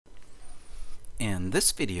In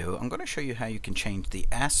this video, I'm going to show you how you can change the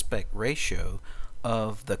aspect ratio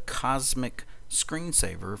of the Cosmic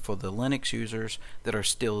Screensaver for the Linux users that are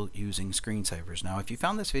still using screensavers. Now, if you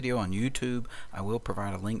found this video on YouTube, I will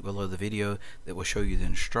provide a link below the video that will show you the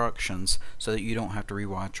instructions so that you don't have to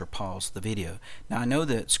rewatch or pause the video. Now, I know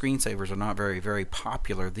that screensavers are not very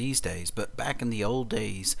popular these days, but back in the old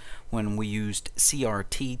days when we used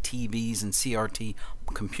CRT TVs and CRT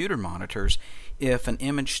computer monitors, if an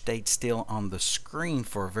image stayed still on the screen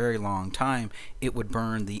for a very long time, it would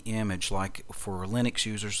burn the image. Like for Linux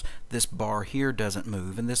users, this bar here doesn't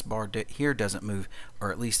move, and this bar here doesn't move,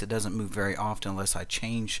 or at least it doesn't move very often unless I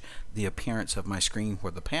change the appearance of my screen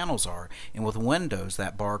where the panels are. And with Windows,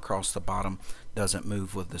 that bar across the bottom doesn't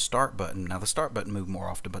move with the start button. Now the start button moved more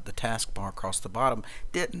often, but the taskbar across the bottom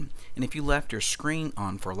didn't. And if you left your screen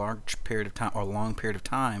on for a large period of time or a long period of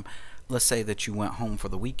time, let's say that you went home for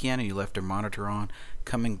the weekend and you left your monitor on,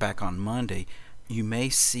 coming back on Monday, you may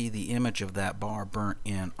see the image of that bar burnt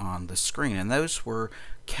in on the screen. And those were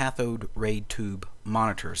cathode ray tube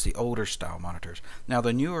monitors, the older style monitors. Now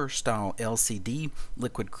the newer style LCD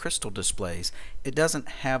liquid crystal displays, it doesn't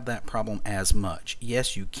have that problem as much.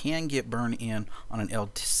 Yes, you can get burned in on an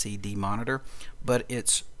LCD monitor, but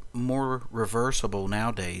it's more reversible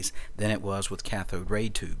nowadays than it was with cathode ray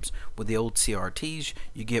tubes. With the old CRTs,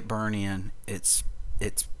 you get burn in, it's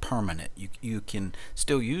permanent. You can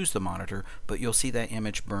still use the monitor, but you'll see that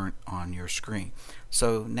image burnt on your screen.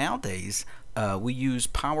 So nowadays we use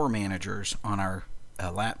power managers on our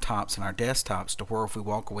laptops and our desktops to where if we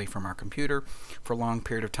walk away from our computer for a long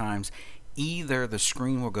period of times, either the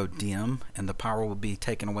screen will go dim and the power will be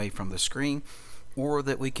taken away from the screen, or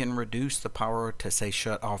that we can reduce the power to say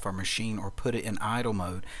shut off our machine or put it in idle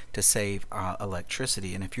mode to save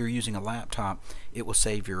electricity. And if you're using a laptop, it will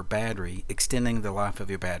save your battery, extending the life of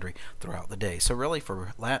your battery throughout the day. So really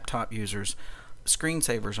for laptop users,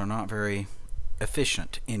 screensavers are not very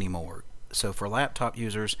efficient anymore. So for laptop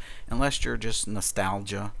users, unless you're just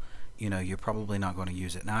nostalgia, you're probably not going to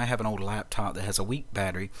use it. Now I have an old laptop that has a weak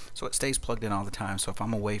battery, so it stays plugged in all the time. So if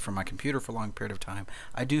I'm away from my computer for a long period of time,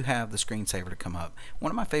 I do have the screensaver to come up.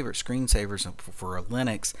 One of my favorite screensavers for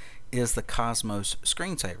Linux is the Cosmos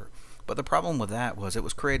Screensaver. But the problem with that was it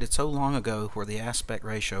was created so long ago where the aspect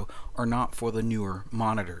ratio are not for the newer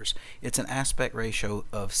monitors. It's an aspect ratio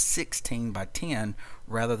of 16 by 10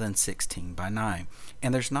 rather than 16 by 9.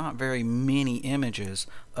 And there's not very many images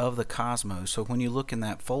of the Cosmos. So when you look in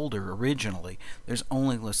that folder originally, there's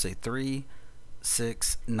only, let's say, 3,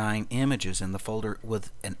 6, 9 images in the folder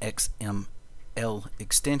with an XML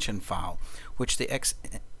extension file, which the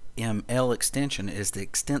XML extension is the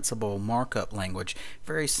extensible markup language,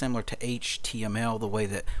 very similar to HTML, the way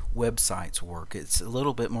that websites work. It's a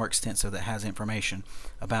little bit more extensive, that has information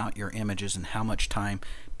about your images and how much time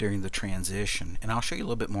during the transition. And I'll show you a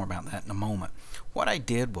little bit more about that in a moment. What I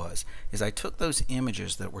did is I took those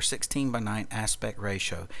images that were 16 by 9 aspect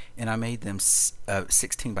ratio and I made them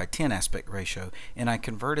 16 by 10 aspect ratio, and I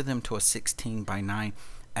converted them to a 16 by 9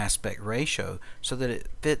 aspect ratio so that it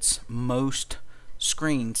fits most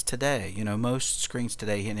screens today. Most screens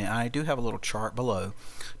today, and I do have a little chart below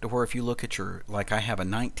to where if you look at like I have a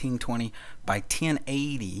 1920 by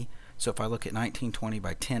 1080, so if I look at 1920 by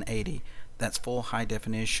 1080, that's full high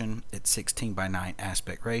definition. It's 16 by 9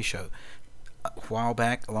 aspect ratio. A while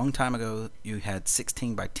back, a long time ago, you had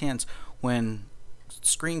 16 by 10s when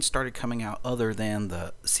screens started coming out other than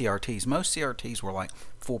the CRTs. Most CRTs were like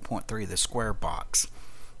 4.3, the square box.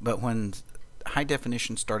 But when high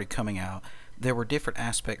definition started coming out, there were different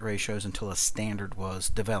aspect ratios until a standard was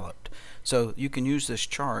developed. So you can use this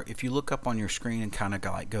chart. If you look up on your screen and kind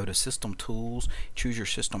of go to System Tools, choose your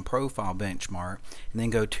System Profile benchmark, and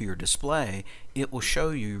then go to your display, it will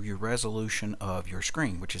show you your resolution of your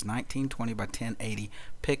screen, which is 1920 by 1080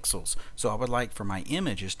 pixels. So I would like for my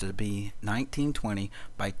images to be 1920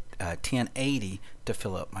 by 1080 to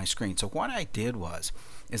fill up my screen. So what I did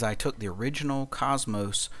is I took the original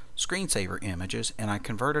Cosmos screensaver images and I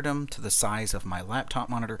converted them to the size of my laptop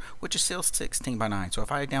monitor, which is still 16 by 9. So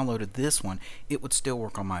if I downloaded this one, it would still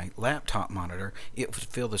work on my laptop monitor. It would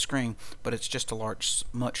fill the screen, but it's just a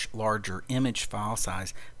much larger image file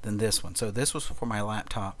size than this one. So this was for my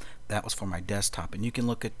laptop, that was for my desktop, and you can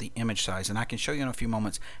look at the image size, and I can show you in a few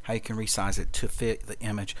moments how you can resize it to fit the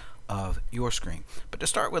image of your screen. But to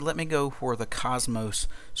start with, let me go where the Cosmos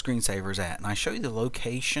screensaver is at, and I show you the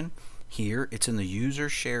location here. It's in the user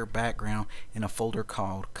share background in a folder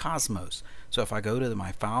called Cosmos. So if I go to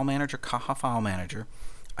my file manager, Caja File Manager,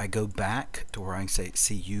 I go back to where I can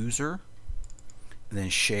see user, and then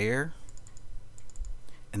share,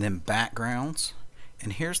 and then backgrounds,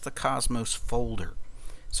 and here's the Cosmos folder.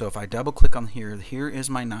 So if I double click on here, here is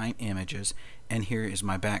my 9 images, and here is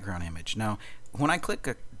my background image. Now when I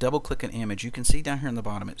double click an image, you can see down here in the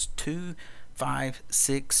bottom it's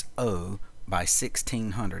 2560 by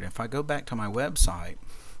 1600. If I go back to my website,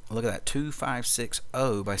 look at that, 2560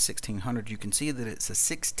 by 1600, you can see that it's a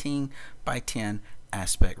 16 by 10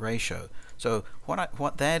 aspect ratio. So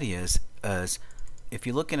what that is if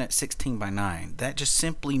you're looking at 16 by 9, that just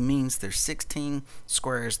simply means there's 16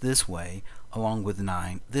 squares this way along with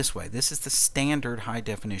 9 this way. This is the standard high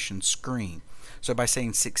definition screen. So by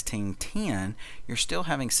saying 1610, you're still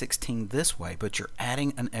having 16 this way, but you're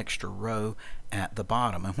adding an extra row at the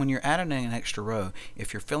bottom. And when you're adding an extra row,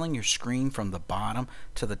 if you're filling your screen from the bottom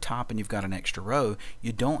to the top and you've got an extra row,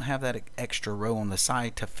 you don't have that extra row on the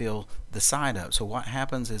side to fill the side up. So what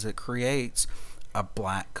happens is it creates a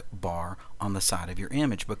black bar on the side of your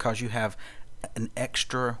image because you have an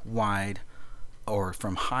extra wide, or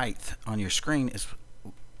from height on your screen is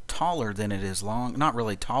taller than it is long. Not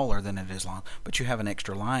really taller than it is long, but you have an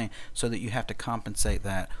extra line so that you have to compensate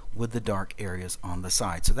that with the dark areas on the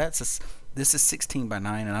side. So this is 16 by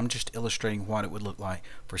 9, and I'm just illustrating what it would look like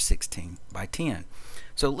for 16 by 10.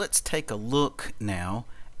 So let's take a look now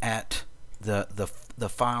at the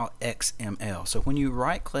file XML. So when you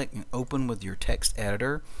right click and open with your text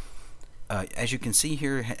editor, as you can see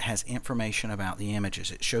here, it has information about the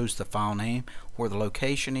images. It shows the file name, where the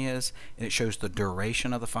location is, and it shows the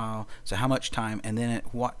duration of the file, so how much time, and then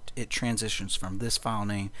what it transitions from this file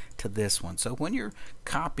name to this one. So when you're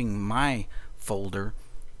copying my folder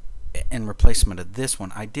in replacement of this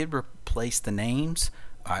one, I did replace the names.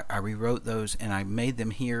 I rewrote those and I made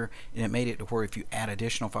them here, and it made it to where if you add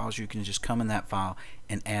additional files, you can just come in that file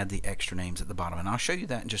and add the extra names at the bottom, and I'll show you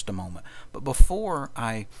that in just a moment. But before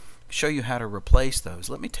I show you how to replace those,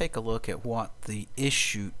 let me take a look at what the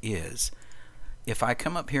issue is. If I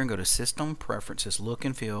come up here and go to System Preferences, Look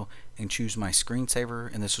and Feel, and choose my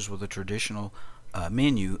Screensaver, and this is with a traditional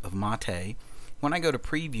menu of Mate. When I go to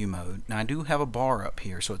preview mode, now I do have a bar up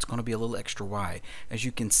here, so it's going to be a little extra wide. As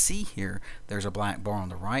you can see here, there's a black bar on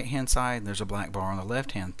the right hand side, and there's a black bar on the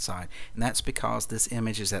left hand side, and that's because this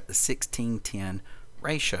image is at the 16:10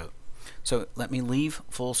 ratio. So let me leave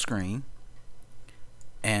full screen,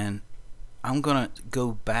 and I'm going to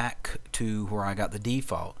go back to where I got the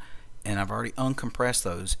default, and I've already uncompressed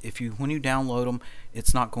those. When you download them,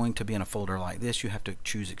 it's not going to be in a folder like this. You have to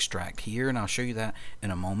choose Extract here, and I'll show you that in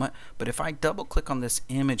a moment. But if I double click on this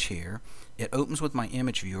image here, it opens with my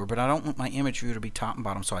image viewer, but I don't want my image viewer to be top and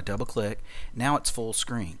bottom, so I double click. Now it's full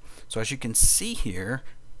screen. So as you can see here,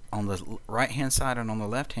 on the right hand side and on the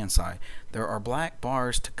left hand side, there are black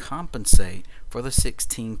bars to compensate for the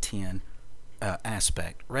 16:10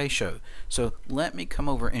 aspect ratio. So let me come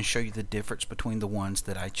over and show you the difference between the ones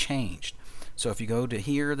that I changed. So if you go to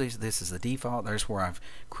here, this is the default. There's where I've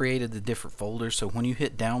created the different folders. So when you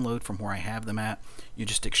hit download from where I have them at, you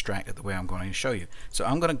just extract it the way I'm going to show you. So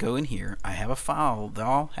I'm going to go in here. I have a file. They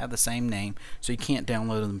all have the same name, so you can't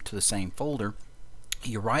download them to the same folder.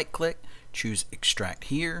 You right click, choose Extract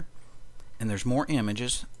here, and there's more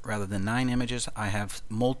images. Rather than 9 images, I have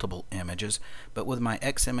multiple images. But with my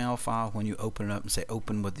XML file, when you open it up and say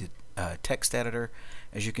open with the text editor,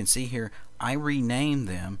 as you can see here, I rename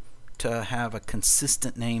them to have a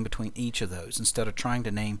consistent name between each of those instead of trying to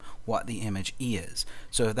name what the image is.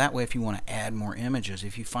 So that way, if you want to add more images,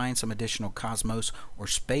 if you find some additional Cosmos or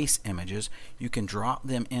space images, you can drop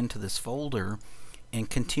them into this folder and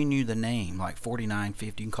continue the name, like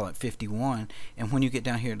 4950, you can call it 51, and when you get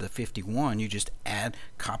down here to the 51, you just add,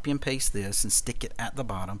 copy and paste this and stick it at the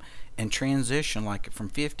bottom, and transition, like from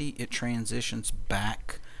 50, it transitions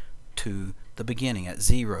back to the beginning at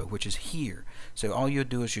 0, which is here. So all you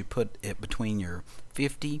do is you put it between your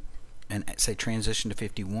 50 and say transition to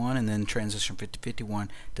 51, and then transition 51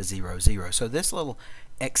 to 00. So this little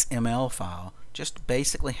XML file just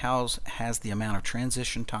basically has the amount of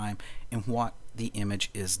transition time and what the image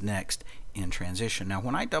is next in transition. Now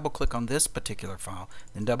when I double click on this particular file,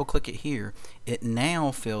 then double click it here, it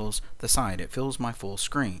now fills the side. It fills my full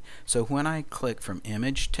screen. So when I click from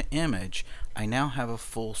image to image, I now have a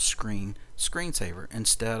full screen screensaver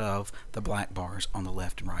instead of the black bars on the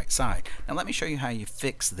left and right side. Now let me show you how you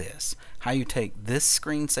fix this. How you take this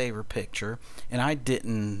screensaver picture, and I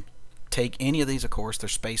didn't take any of these, of course. They're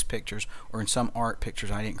space pictures, or in some art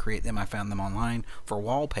pictures, I didn't create them. I found them online for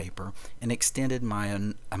wallpaper and extended my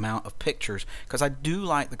amount of pictures because I do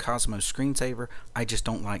like the Cosmos Screensaver. I just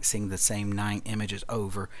don't like seeing the same 9 images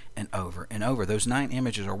over and over and over. Those 9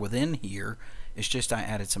 images are within here. It's just I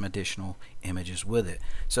added some additional images with it.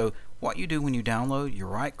 So what you do when you download, you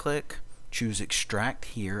right click, choose Extract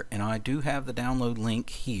here, and I do have the download link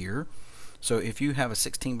here. So if you have a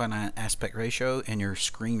 16:9 aspect ratio and your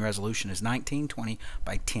screen resolution is 1920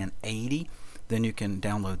 by 1080, then you can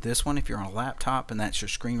download this one if you're on a laptop and that's your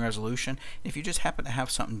screen resolution. If you just happen to have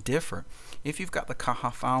something different, if you've got the Caja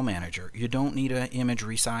file manager, you don't need an image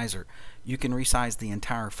resizer. You can resize the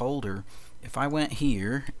entire folder. If I went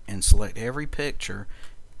here and select every picture,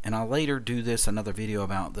 and I'll later do this another video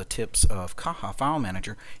about the tips of Caja file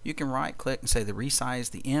manager, you can right click and say the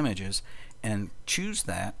resize the images and choose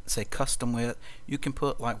that, say custom width. You can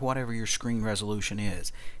put like whatever your screen resolution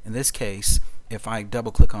is. In this case, if I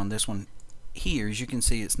double click on this one here, as you can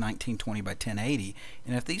see, it's 1920 by 1080,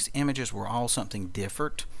 and if these images were all something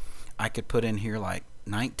different, I could put in here like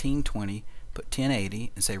 1920, put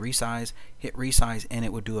 1080 and say resize, hit resize, and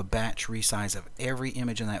it would do a batch resize of every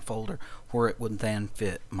image in that folder where it would then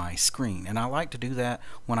fit my screen. And I like to do that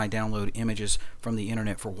when I download images from the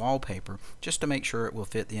internet for wallpaper, just to make sure it will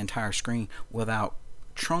fit the entire screen without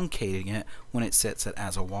truncating it when it sets it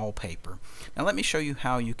as a wallpaper. Now let me show you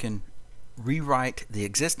how you can rewrite the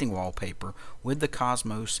existing wallpaper with the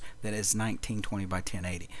Cosmos that is 1920 by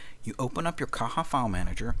 1080. You open up your Caja file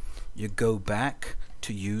manager, you go back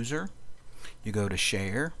to user, you go to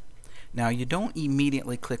share. Now you don't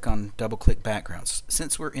immediately click on double click backgrounds.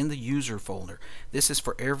 Since we're in the user folder, this is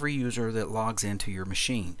for every user that logs into your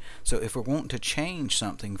machine. So if we're wanting to change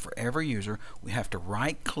something for every user, we have to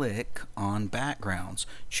right click on backgrounds,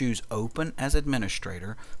 choose open as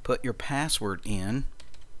administrator, put your password in.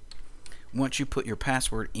 Once you put your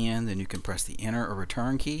password in, then you can press the enter or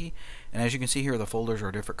return key. And as you can see here, the folders are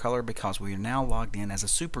a different color because we are now logged in as a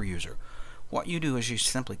super user. What you do is you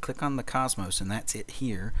simply click on the Cosmos, and that's it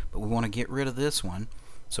here, but we want to get rid of this one.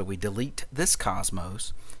 So we delete this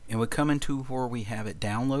Cosmos, and we come into where we have it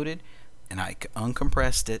downloaded, and I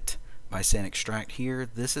uncompressed it by saying extract here.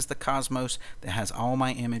 This is the Cosmos that has all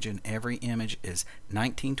my image, and every image is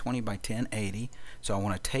 1920 by 1080. So I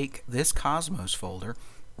want to take this Cosmos folder,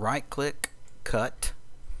 right click, cut,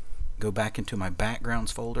 go back into my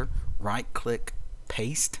backgrounds folder, right click,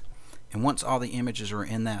 paste, and once all the images are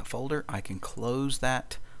in that folder, I can close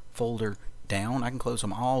that folder down. I can close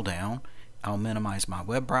them all down. I'll minimize my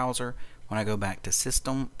web browser. When I go back to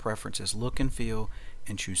System, Preferences, Look and Feel,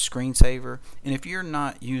 and choose Screensaver, and if you're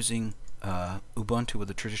not using Ubuntu with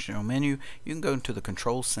the traditional menu, you can go into the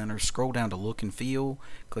Control Center, scroll down to Look and Feel,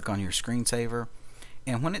 click on your Screensaver.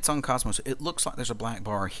 And when it's on Cosmos, it looks like there's a black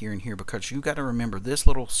bar here and here because you got to remember this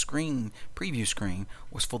little screen, preview screen,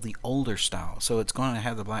 was for the older style. So it's going to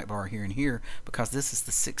have the black bar here and here because this is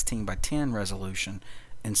the 16 by 10 resolution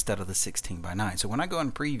instead of the 16 by 9. So when I go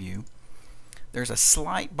and preview, there's a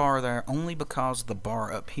slight bar there only because the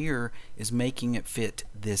bar up here is making it fit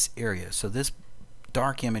this area. So this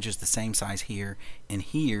dark image is the same size here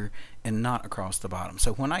and not across the bottom.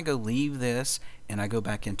 So when I go leave this and I go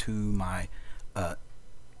back into my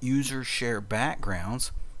user share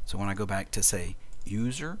backgrounds, so when I go back to say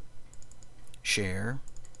user share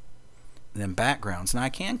then backgrounds, and I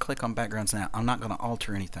can click on backgrounds now. I'm not going to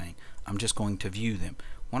alter anything, I'm just going to view them.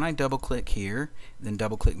 When I double click here, then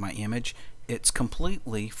double click my image, it's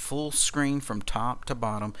completely full screen from top to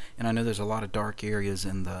bottom, and I know there's a lot of dark areas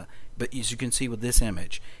in the, but as you can see with this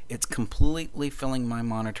image, it's completely filling my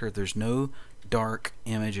monitor. There's no dark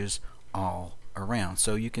images all around.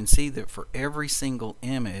 So you can see that for every single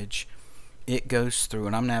image it goes through,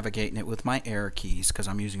 and I'm navigating it with my arrow keys because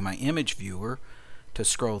I'm using my image viewer to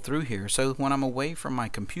scroll through here. So when I'm away from my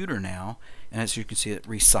computer now, and as you can see, it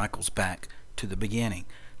recycles back to the beginning.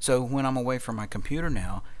 So when I'm away from my computer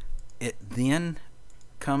now, it then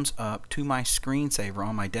comes up to my screensaver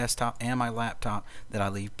on my desktop and my laptop that I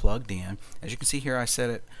leave plugged in. As you can see here, I set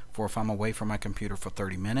it for if I'm away from my computer for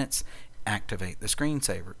 30 minutes, activate the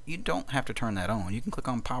screensaver. You don't have to turn that on. You can click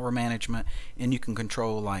on power management and you can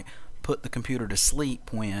control like put the computer to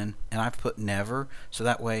sleep when, and I've put never, so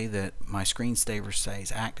that way that my screensaver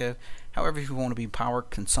stays active. However, if you want to be power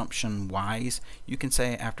consumption wise, you can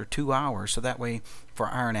say after 2 hours, so that way for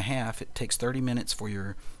an hour and a half it takes 30 minutes for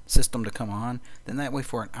your system to come on, then that way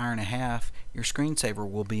for an hour and a half your screensaver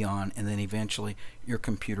will be on, and then eventually your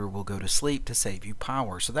computer will go to sleep to save you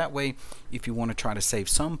power. So that way if you want to try to save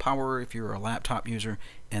some power if you're a laptop user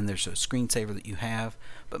and there's a screensaver that you have,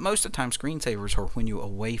 but most of the time screensavers are when you're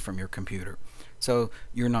away from your computer, so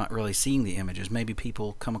you're not really seeing the images. Maybe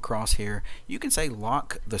people come across here, you can say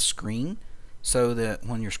lock the screen so that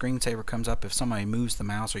when your screensaver comes up, if somebody moves the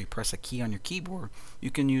mouse or you press a key on your keyboard,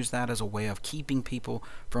 you can use that as a way of keeping people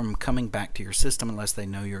from coming back to your system unless they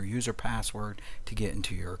know your user password to get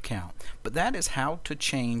into your account. But that is how to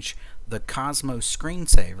change the Cosmos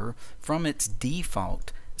screensaver from its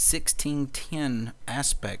default 16:10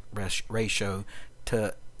 aspect ratio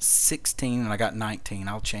to 16, and I got 19.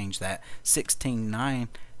 I'll change that. 16:9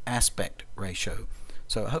 aspect ratio.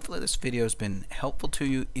 So hopefully this video has been helpful to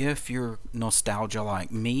you if you're nostalgia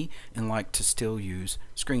like me and like to still use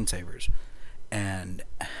screensavers. And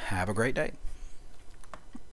have a great day.